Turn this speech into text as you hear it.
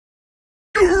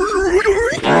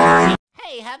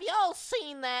have y'all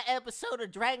seen that episode of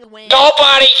Dragon Wing?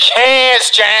 Nobody cares,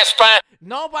 Jasper!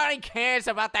 Nobody cares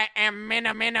about that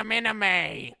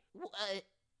aminiminiminimes.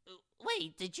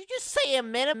 Wait, did you just say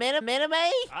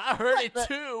aminiminiminimes? I heard What it the-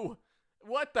 too.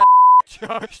 What the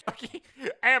Chuchie?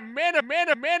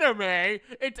 Aminiminiminimes?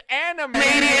 It's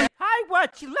animated. I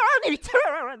watch Looney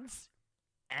Tunes.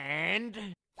 And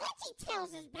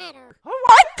VeggieTales is better.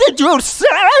 What did you say?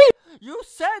 You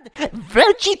said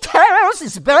VeggieTales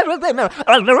is better than a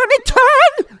Looney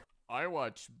Tune? I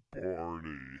watch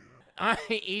Barney.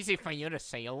 Easy for you to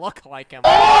say. You look like him.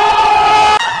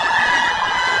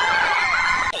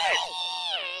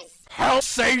 Yes.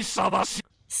 Say something.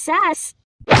 Sass.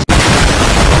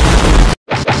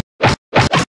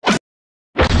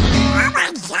 Oh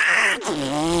my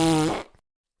god!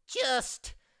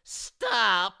 Just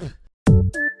stop.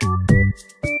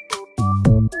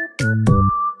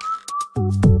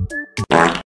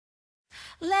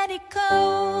 Let it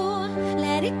go,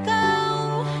 let it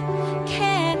go.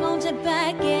 Can't hold it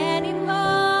back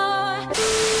anymore.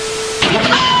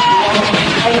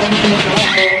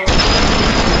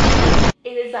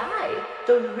 It is I,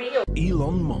 the real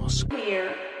Elon Musk.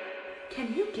 here.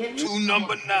 Can you give me 2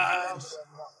 number 9s,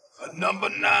 a number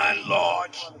 9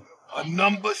 large, a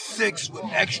number 6 with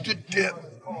extra dip,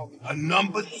 a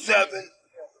number 7,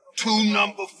 2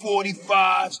 number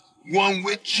 45s, 1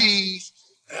 with cheese,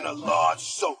 and a large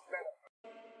soda.